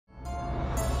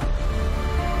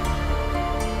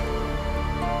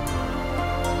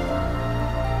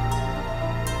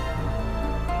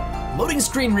Loading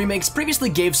screen remakes previously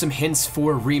gave some hints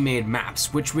for remade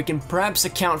maps, which we can perhaps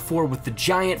account for with the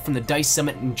Giant from the DICE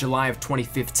Summit in July of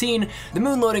 2015, the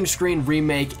Moon loading screen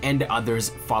remake, and others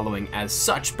following as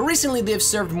such. But recently they have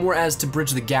served more as to bridge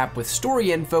the gap with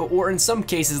story info, or in some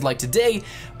cases like today,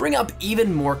 bring up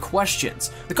even more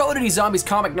questions. The Call of Duty Zombies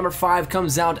comic number 5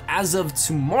 comes out as of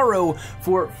tomorrow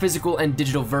for physical and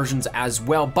digital versions as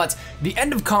well, but the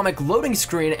end of comic loading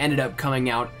screen ended up coming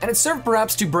out, and it served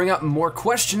perhaps to bring up more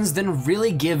questions than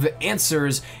really give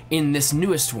answers in this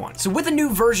newest one. So with a new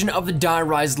version of the Die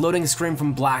Rise loading screen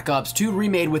from Black Ops 2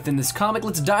 remade within this comic,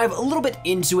 let's dive a little bit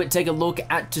into it, take a look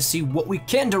at to see what we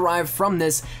can derive from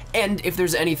this, and if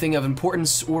there's anything of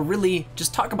importance, or really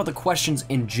just talk about the questions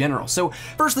in general. So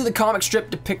firstly, the comic strip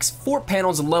depicts 4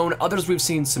 panels alone, others we've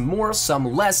seen some more,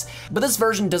 some less, but this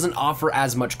version doesn't offer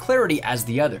as much clarity as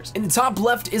the others. In the top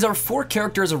left is our 4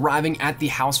 characters arriving at the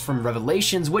house from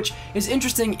Revelations, which is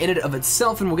interesting in and of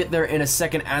itself, and we'll get there in a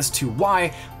second as to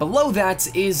why. Below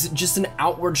that is just an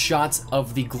outward shot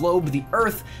of the globe, the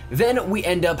Earth. Then we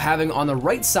end up having on the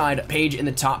right side page in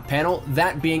the top panel,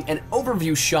 that being an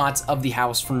overview shot of the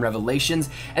house from Revelations,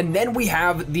 and then we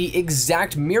have the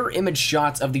exact mirror image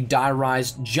shots of the Die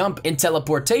Rise jump in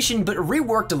teleportation, but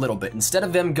reworked a little bit. Instead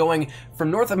of them going from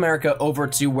North America over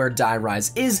to where Die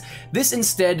Rise is, this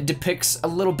instead depicts a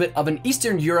little bit of an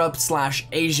Eastern Europe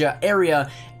 / Asia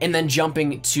area, and then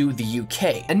jumping to the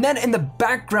UK. And then in the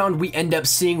background, we end up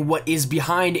seeing what is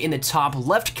behind in the top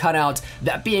left cutout,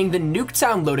 that being the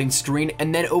Nuketown loading screen,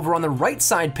 and then over on the right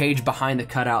side page behind the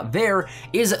cutout there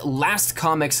is Last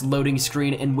Comic's loading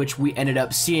screen, in which we ended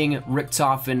up seeing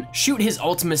Richtofen shoot his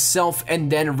Ultimus self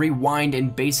and then rewind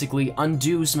and basically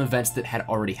undo some events that had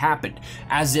already happened,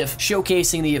 as if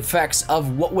showcasing the effects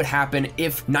of what would happen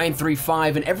if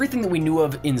 935 and everything that we knew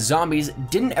of in Zombies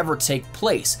didn't ever take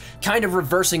place, kind of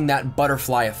reversing that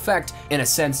butterfly effect in a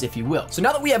sense, if you will. So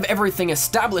now that we have everything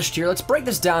established here, let's break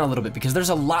this down a little bit because there's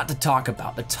a lot to talk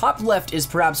about. The top left is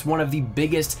perhaps one of the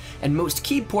biggest and most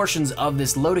key portions of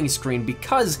this loading screen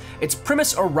because it's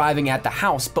Primus arriving at the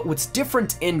house, but what's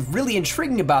different and really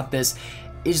intriguing about this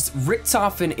is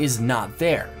Richtofen is not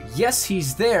there. Yes,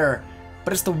 he's there,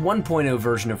 but it's the 1.0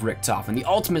 version of Richtofen, the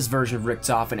Ultimus version of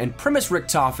Richtofen, and Primus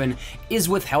Richtofen is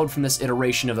withheld from this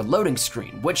iteration of the loading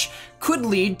screen, which could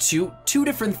lead to 2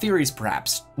 different theories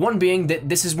perhaps. One being that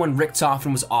this is when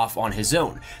Richtofen was off on his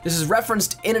own. This is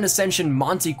referenced in an Ascension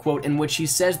Monty quote in which he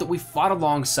says that we fought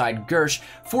alongside Gersh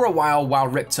for a while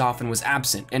Richtofen was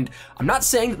absent. And I'm not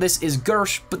saying that this is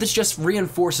Gersh, but this just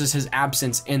reinforces his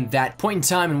absence in that point in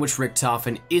time in which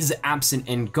Richtofen is absent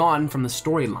and gone from the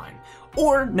storyline.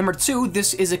 Or, number 2,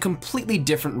 this is a completely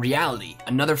different reality.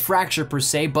 Another fracture per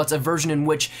se, but a version in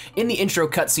which, in the intro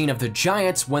cutscene of the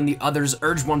Giants, when the others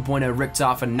urge 1.0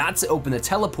 Richtofen not to open the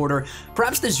teleporter,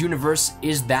 perhaps this universe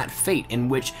is that fate, in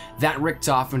which that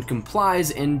Richtofen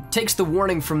complies and takes the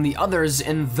warning from the others,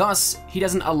 and thus, he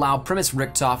doesn't allow Primus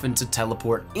Richtofen to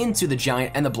teleport into the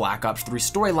Giant and the Black Ops 3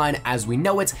 storyline as we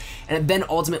know it, and it then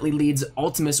ultimately leads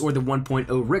Ultimus or the 1.0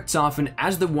 Richtofen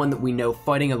as the one that we know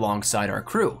fighting alongside our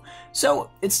crew. So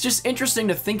it's just interesting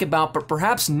to think about, but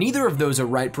perhaps neither of those are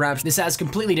right. Perhaps this has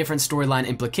completely different storyline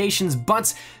implications,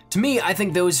 but to me, I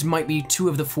think those might be 2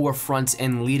 of the forefront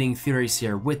and leading theories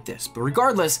here with this. But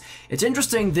regardless, it's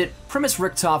interesting that Primus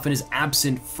Richtofen is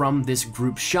absent from this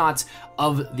group shot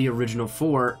of the original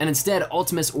 4, and instead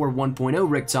Ultimus or 1.0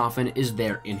 Richtofen is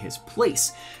there in his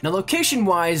place. Now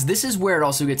location-wise, this is where it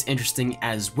also gets interesting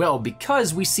as well,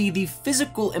 because we see the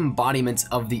physical embodiment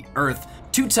of the Earth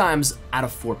 2 times out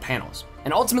of 4 panels.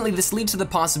 And ultimately, this leads to the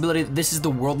possibility that this is the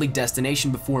worldly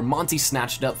destination before Monty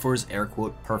snatched it up for his air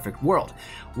quote perfect world.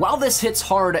 While this hits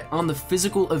hard on the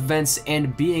physical events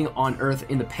and being on Earth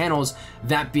in the panels,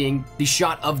 that being the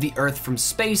shot of the Earth from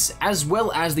space, as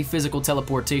well as the physical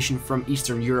teleportation from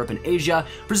Eastern Europe and Asia,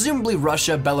 presumably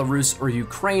Russia, Belarus, or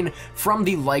Ukraine, from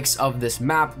the likes of this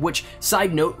map, which,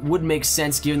 side note, would make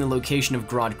sense given the location of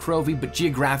Grad Krovi, but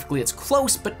geographically it's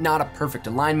close, but not a perfect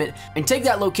alignment. And take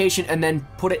that location and then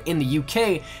put it in the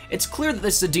UK, it's clear that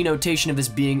this is a denotation of this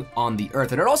being on the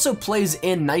Earth. And it also plays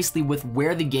in nicely with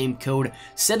where the game code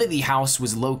said that the house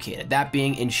was located, that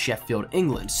being in Sheffield,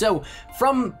 England. So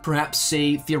from perhaps,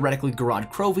 say, theoretically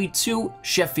Grad Krovi to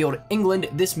Sheffield, England,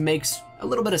 this makes a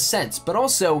little bit of sense, but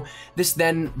also this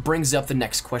then brings up the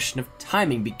next question of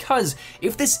timing, because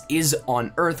if this is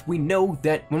on Earth, we know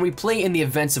that when we play in the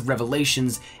events of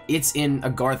Revelations, it's in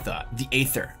Agartha, the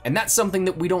Aether, and that's something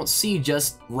that we don't see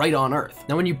just right on Earth.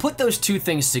 Now when you put those 2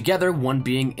 things together, one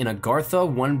being in Agartha,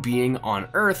 one being on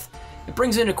Earth, it it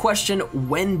brings into question,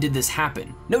 when did this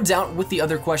happen? No doubt, with the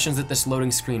other questions that this loading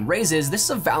screen raises, this is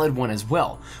a valid one as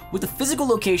well. With the physical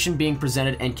location being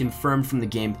presented and confirmed from the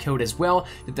game code as well,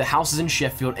 that the house is in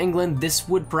Sheffield, England, this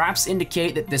would perhaps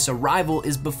indicate that this arrival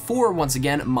is before, once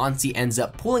again, Monty ends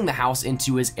up pulling the house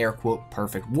into his air quote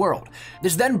perfect world.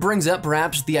 This then brings up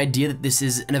perhaps the idea that this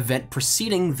is an event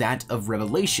preceding that of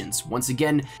Revelations. Once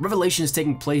again, Revelation is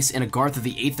taking place in Agartha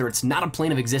the Aether. It's not a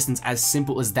plane of existence as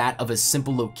simple as that of a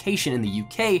simple location in the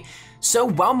UK, so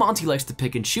while Monty likes to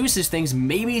pick and choose his things,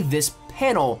 maybe this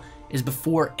panel is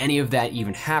before any of that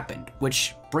even happened,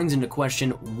 which brings into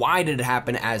question, why did it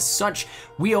happen as such?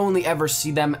 We only ever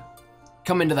see them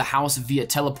come into the house via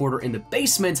teleporter in the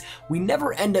basement. We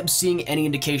never end up seeing any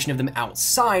indication of them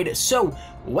outside, so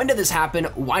when did this happen,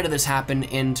 why did this happen,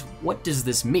 and what does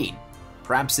this mean?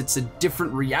 Perhaps it's a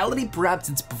different reality, perhaps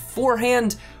it's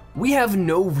beforehand. We have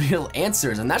no real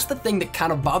answers, and that's the thing that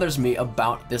kind of bothers me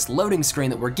about this loading screen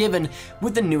that we're given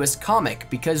with the newest comic,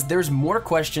 because there's more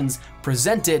questions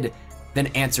presented than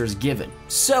answers given.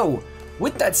 So,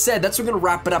 with that said, that's where we're gonna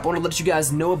wrap it up. I wanna let you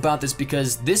guys know about this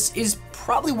because this is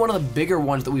probably one of the bigger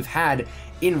ones that we've had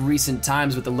in recent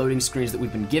times with the loading screens that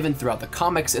we've been given throughout the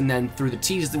comics and then through the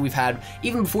teases that we've had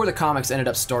even before the comics ended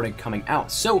up starting coming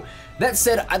out. So that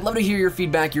said, I'd love to hear your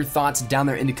feedback, your thoughts down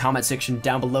there in the comment section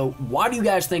down below. Why do you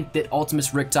guys think that Ultimus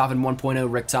Richtofen 1.0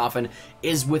 Richtofen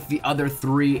is with the other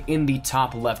three in the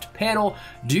top left panel?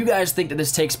 Do you guys think that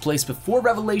this takes place before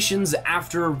Revelations,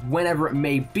 after, whenever it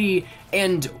may be?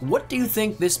 And what do you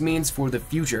think this means for the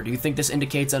future? Do you think this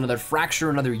indicates another fracture,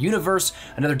 another universe,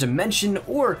 another dimension,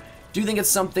 or do you think it's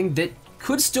something that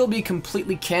could still be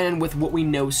completely canon with what we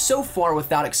know so far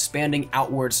without expanding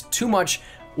outwards too much,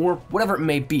 or whatever it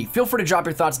may be? Feel free to drop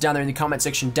your thoughts down there in the comment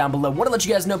section down below. I want to let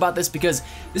you guys know about this because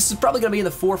this is probably going to be in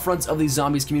the forefront of the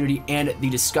zombies community and the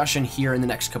discussion here in the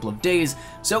next couple of days.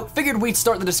 So figured we'd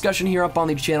start the discussion here up on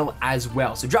the channel as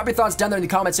well. So drop your thoughts down there in the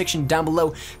comment section down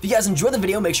below. If you guys enjoyed the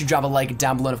video, make sure you drop a like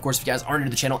down below. And of course, if you guys aren't new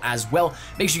to the channel as well,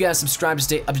 make sure you guys subscribe to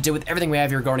stay up to date with everything we have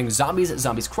here regarding zombies,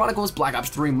 Zombies Chronicles, Black Ops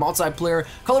 3 multiplayer,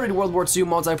 Call of Duty World War II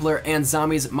multiplayer, and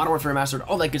zombies, Modern Warfare Remastered,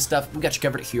 all that good stuff. We got you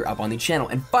covered here up on the channel.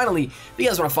 And finally, if you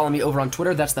guys want to follow me over on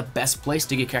Twitter, that's the best place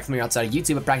to get connected with me outside of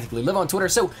YouTube. I practically live on Twitter,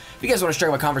 so if you guys want to strike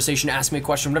up a conversation, ask me a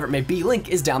question, whatever it may be, link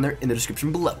is down there in the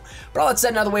description below. But all that said,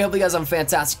 and out of the way, hope you guys have a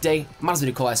fantastic day. I'm Monty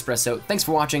Nicole Espresso. Thanks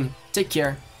for watching, take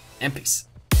care, and peace.